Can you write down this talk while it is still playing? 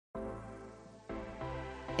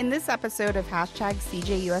In this episode of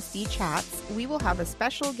 #CJUSD Chats, we will have a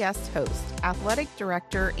special guest host, Athletic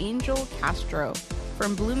Director Angel Castro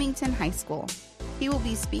from Bloomington High School. He will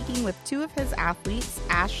be speaking with two of his athletes,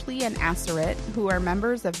 Ashley and Aseret, who are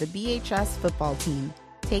members of the BHS football team.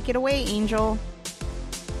 Take it away, Angel.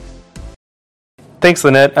 Thanks,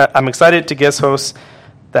 Lynette. I'm excited to guest host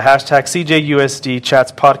the #CJUSD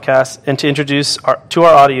Chats podcast and to introduce to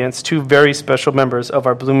our audience two very special members of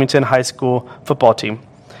our Bloomington High School football team.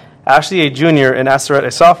 Ashley, a junior, and Aseret,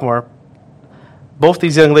 a sophomore. Both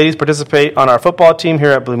these young ladies participate on our football team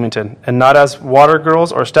here at Bloomington, and not as water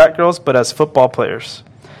girls or stat girls, but as football players.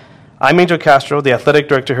 I'm Angel Castro, the athletic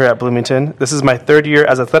director here at Bloomington. This is my third year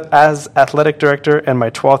as athletic director and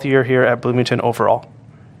my 12th year here at Bloomington overall.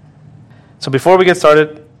 So before we get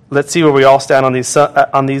started, let's see where we all stand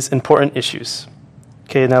on these important issues.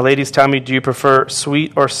 Okay, now ladies, tell me, do you prefer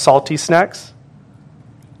sweet or salty snacks?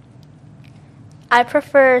 I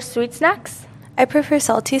prefer sweet snacks. I prefer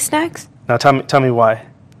salty snacks. Now tell me why.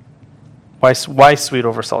 Why sweet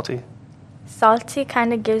over salty? Salty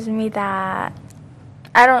kind of gives me that.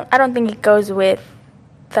 I don't think it goes with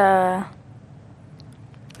the,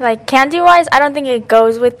 like, candy wise. I don't think it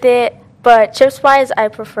goes with it. But chips wise, I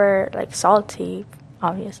prefer like salty,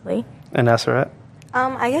 obviously. And Aseret?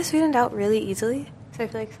 I get sweetened out really easily, so I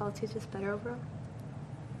feel like salty is just better overall.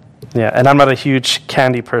 Yeah, and I'm not a huge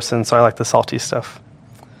candy person, so I like the salty stuff.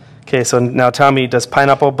 Okay, so now tell me, does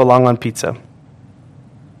pineapple belong on pizza?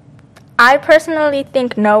 I personally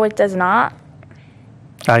think no, it does not.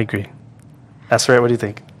 I agree. Aseret, what do you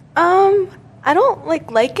think? I don't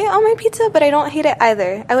like it on my pizza, but I don't hate it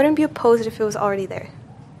either. I wouldn't be opposed if it was already there.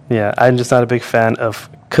 Yeah, I'm just not a big fan of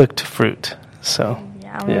cooked fruit, so.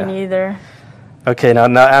 Yeah, me neither. Okay, now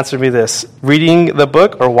answer me this. Reading the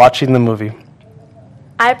book or watching the movie?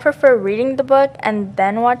 I prefer reading the book and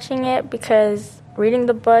then watching it, because reading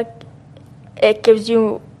the book, it gives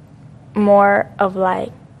you more of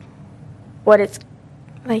like what it's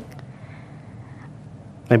like.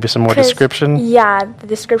 Maybe some more description? Yeah, the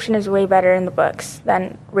description is way better in the books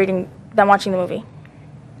than watching the movie.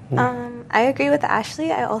 I agree with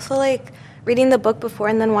Ashley. I also like reading the book before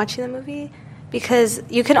and then watching the movie, because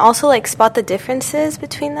you can also like spot the differences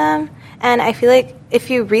between them. And I feel like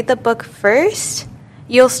if you read the book first,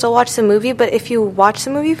 you'll still watch the movie, but if you watch the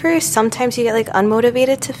movie first, sometimes you get like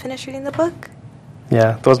unmotivated to finish reading the book.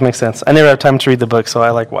 Yeah, those make sense. I never have time to read the book, so I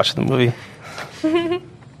like watching the movie.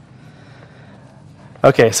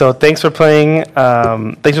 Okay, so thanks for playing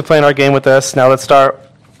our game with us. Now let's start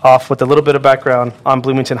off with a little bit of background on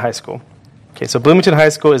Bloomington High School. Okay, so Bloomington High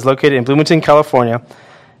School is located in Bloomington, California.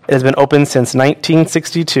 It has been open since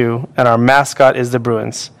 1962, and our mascot is the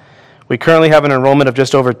Bruins. We currently have an enrollment of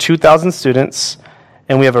just over 2,000 students,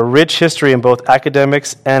 and we have a rich history in both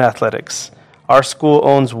academics and athletics. Our school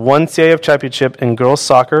owns 1 CIF championship in girls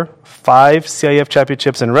soccer, 5 CIF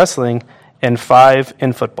championships in wrestling, and 5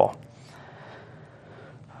 in football.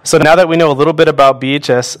 So now that we know a little bit about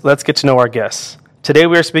BHS, let's get to know our guests. Today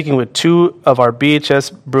we are speaking with two of our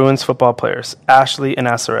BHS Bruins football players, Ashley and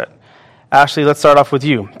Aseret. Ashley, let's start off with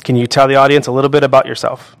you. Can you tell the audience a little bit about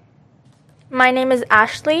yourself? My name is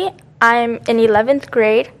Ashley. I'm in 11th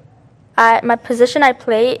grade. My position I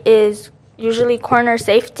play is usually corner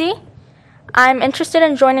safety. I'm interested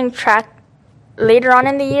in joining track later on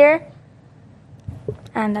in the year,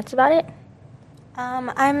 and that's about it.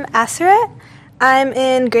 I'm Aseret. I'm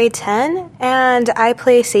in grade 10, and I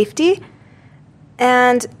play safety.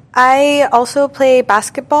 And I also play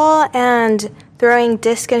basketball and throwing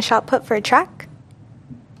disc and shot put for track.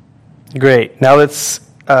 Great. Now let's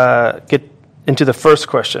get into the first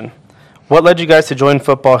question. What led you guys to join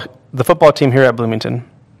the football team here at Bloomington?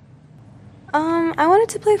 I wanted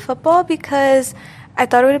to play football because I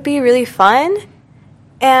thought it would be really fun.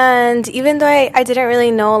 And even though I didn't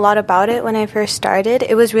really know a lot about it when I first started,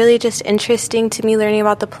 it was really just interesting to me learning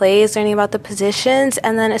about the plays, learning about the positions,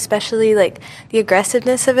 and then especially like the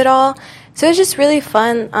aggressiveness of it all. So it was just really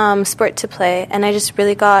fun sport to play, and I just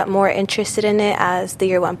really got more interested in it as the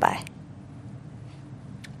year went by.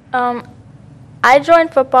 I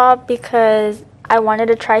joined football because I wanted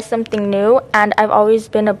to try something new, and I've always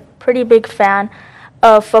been a pretty big fan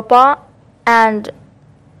of football, and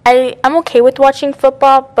I'm okay with watching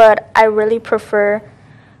football, but I really prefer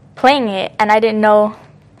playing it, and I didn't know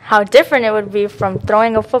how different it would be from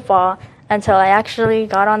throwing a football until I actually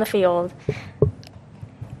got on the field.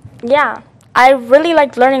 Yeah, I really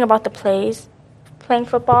liked learning about the plays, playing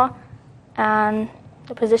football, and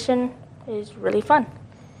the position is really fun.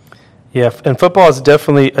 Yeah, and football is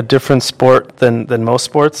definitely a different sport than most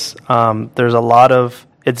sports. There's a lot of,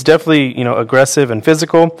 it's definitely, aggressive and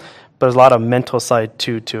physical, there's a lot of mental side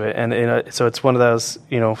to it. And so it's one of those,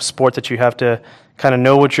 sports that you have to kind of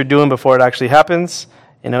know what you're doing before it actually happens,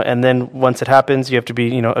 and then once it happens, you have to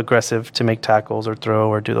be, aggressive to make tackles or throw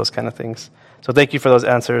or do those kind of things. So thank you for those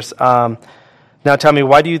answers. Now tell me,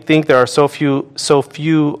 why do you think there are so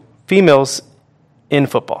few females in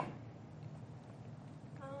football?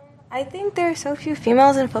 I think there are so few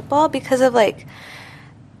females in football because of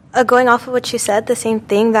going off of what you said, the same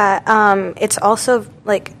thing that it's also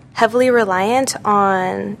heavily reliant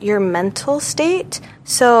on your mental state.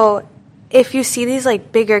 So if you see these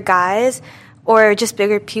bigger guys or just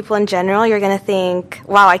bigger people in general, you're going to think,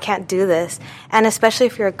 wow, I can't do this. And especially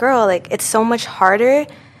if you're a girl, it's so much harder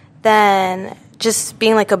than just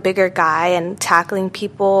being a bigger guy and tackling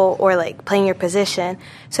people or playing your position.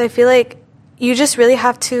 So I feel you just really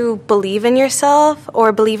have to believe in yourself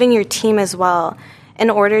or believe in your team as well in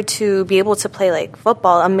order to be able to play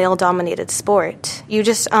football, a male-dominated sport. You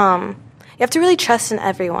just you have to really trust in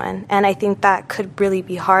everyone, and I think that could really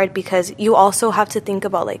be hard because you also have to think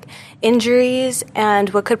about injuries and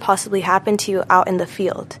what could possibly happen to you out in the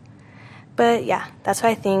field. But yeah, that's why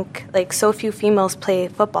I think so few females play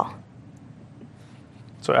football.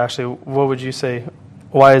 So Ashley, what would you say?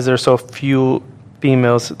 Why is there so few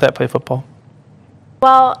females that play football?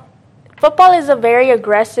 Well, football is a very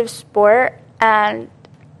aggressive sport, and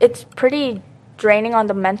it's pretty draining on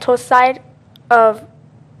the mental side of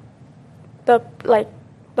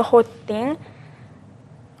the whole thing.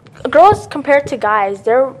 Girls compared to guys,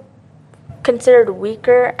 they're considered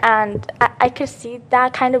weaker, and I could see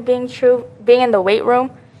that kind of being true. Being in the weight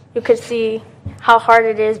room, you could see how hard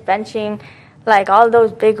it is benching all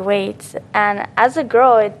those big weights. And as a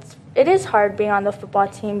girl, it is hard being on the football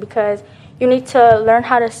team because you need to learn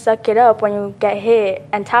how to suck it up when you get hit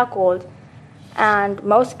and tackled. And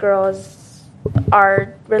most girls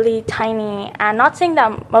are really tiny. And not saying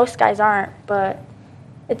that most guys aren't, but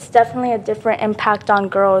it's definitely a different impact on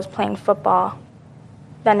girls playing football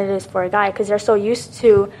than it is for a guy because they're so used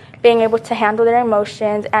to being able to handle their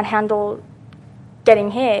emotions and handle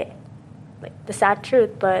getting hit. The sad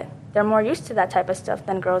truth, but they're more used to that type of stuff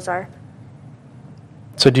than girls are.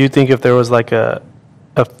 So do you think if there was a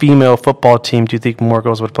female football team, do you think more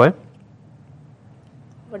girls would play?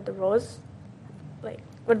 Would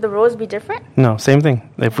the roles be different? No, same thing.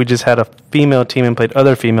 If we just had a female team and played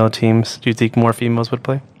other female teams, do you think more females would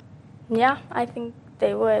play? Yeah, I think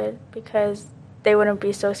they would because they wouldn't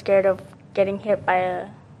be so scared of getting hit by a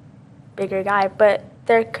bigger guy. But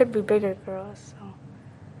there could be bigger girls, so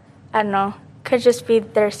I don't know. Could just be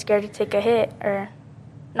they're scared to take a hit, or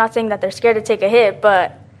not saying that they're scared to take a hit,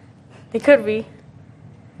 but they could be.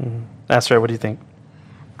 Mm-hmm. Aseret, what do you think?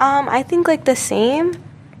 I think the same,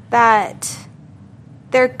 that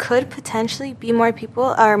there could potentially be more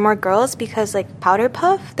people or more girls because Powder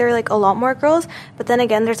Puff, there are a lot more girls. But then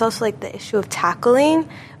again, there's also the issue of tackling,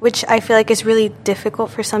 which I feel is really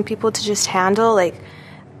difficult for some people to just handle,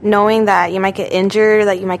 knowing that you might get injured,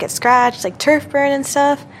 that you might get scratched, turf burn and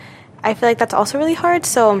stuff. I feel that's also really hard.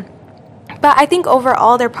 So, but I think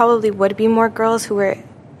overall there probably would be more girls who were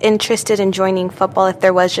interested in joining football if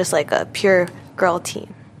there was just a pure girl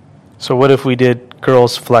team. So what if we did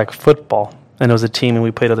girls flag football and it was a team and we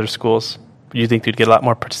played other schools? Do you think we'd get a lot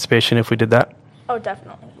more participation if we did that? Oh,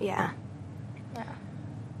 definitely. Yeah.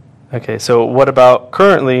 Okay, so what about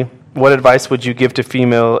currently, what advice would you give to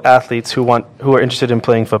female athletes who are interested in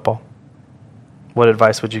playing football? What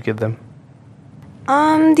advice would you give them?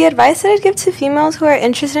 The advice that I'd give to females who are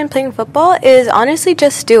interested in playing football is honestly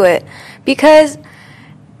just do it. Because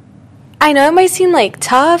I know it might seem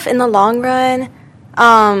tough in the long run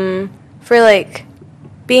for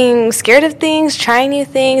being scared of things, trying new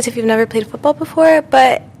things if you've never played football before,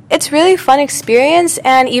 but it's really fun experience.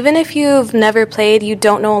 And even if you've never played, you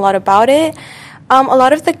don't know a lot about it, a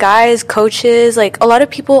lot of the guys, coaches, a lot of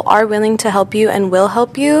people are willing to help you and will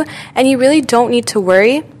help you, and you really don't need to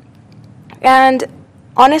worry. And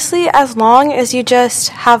honestly, as long as you just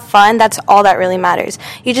have fun, that's all that really matters.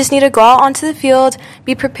 You just need to go out onto the field,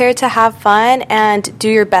 be prepared to have fun, and do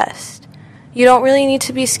your best. You don't really need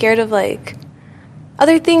to be scared of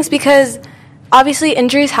other things because obviously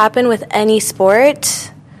injuries happen with any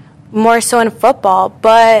sport, more so in football.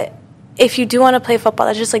 But if you do want to play football,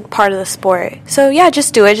 that's just part of the sport. So yeah,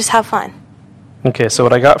 just do it. Just have fun. Okay, so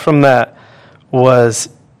what I got from that was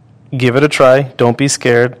give it a try. Don't be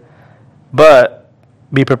scared. But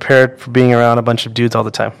be prepared for being around a bunch of dudes all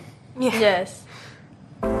the time. Yeah. Yes.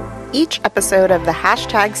 Each episode of the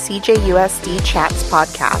 #CJUSD Chats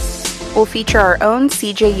podcast will feature our own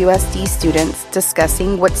CJUSD students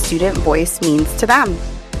discussing what student voice means to them.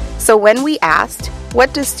 So when we asked,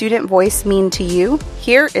 what does student voice mean to you?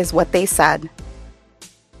 Here is what they said.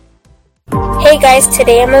 Hey guys,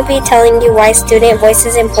 today I'm going to be telling you why student voice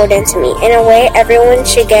is important to me. In a way, everyone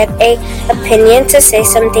should get an opinion to say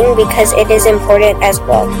something because it is important as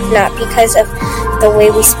well. Not because of the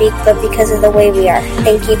way we speak, but because of the way we are.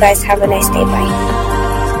 Thank you guys. Have a nice day.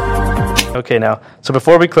 Bye. Okay, now, so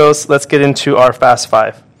before we close, let's get into our Fast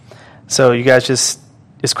Five. So you guys just,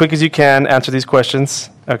 as quick as you can, answer these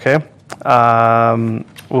questions, okay?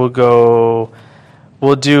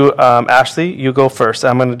 We'll do, Ashley, you go first.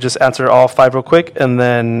 I'm going to just answer all five real quick, and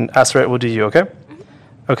then Aseret will do you, okay? Mm-hmm.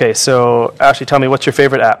 Okay, so Ashley, tell me, what's your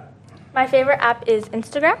favorite app? My favorite app is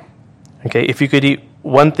Instagram. Okay, if you could eat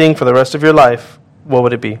one thing for the rest of your life, what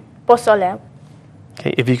would it be? Pozole.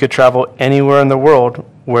 Okay, if you could travel anywhere in the world,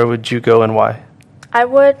 where would you go and why? I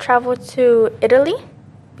would travel to Italy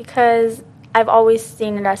because I've always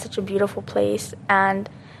seen it as such a beautiful place, and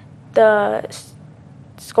the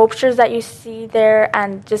sculptures that you see there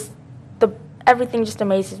and just everything just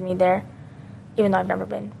amazes me there, even though I've never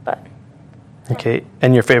been. But okay,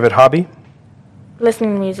 and your favorite hobby?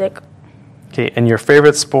 Listening to music. Okay, and your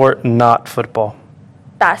favorite sport, not football?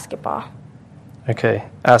 Basketball. Okay,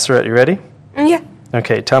 Aseret, you ready? Yeah.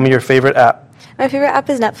 Okay, tell me your favorite app. My favorite app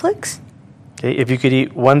is Netflix. Okay, if you could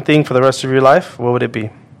eat one thing for the rest of your life, what would it be?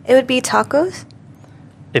 It would be tacos.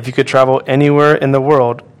 If you could travel anywhere in the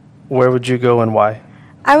world, where would you go and why?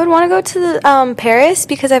 I would want to go to Paris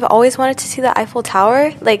because I've always wanted to see the Eiffel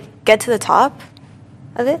Tower, like get to the top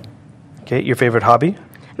of it. Okay, your favorite hobby?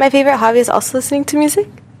 My favorite hobby is also listening to music.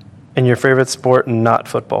 And your favorite sport, not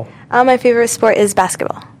football? My favorite sport is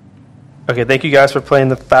basketball. Okay, thank you guys for playing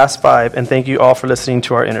the Fast Five, and thank you all for listening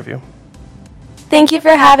to our interview. Thank you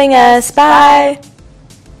for having us. Bye.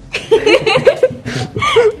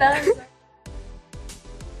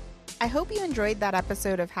 I hope you enjoyed that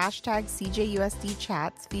episode of #CJUSD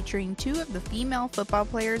Chats featuring two of the female football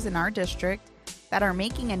players in our district that are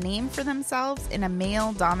making a name for themselves in a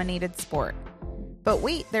male-dominated sport. But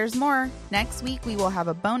wait, there's more. Next week, we will have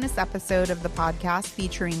a bonus episode of the podcast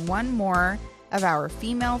featuring one more of our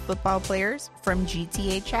female football players from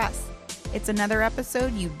GTHS. It's another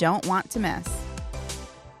episode you don't want to miss.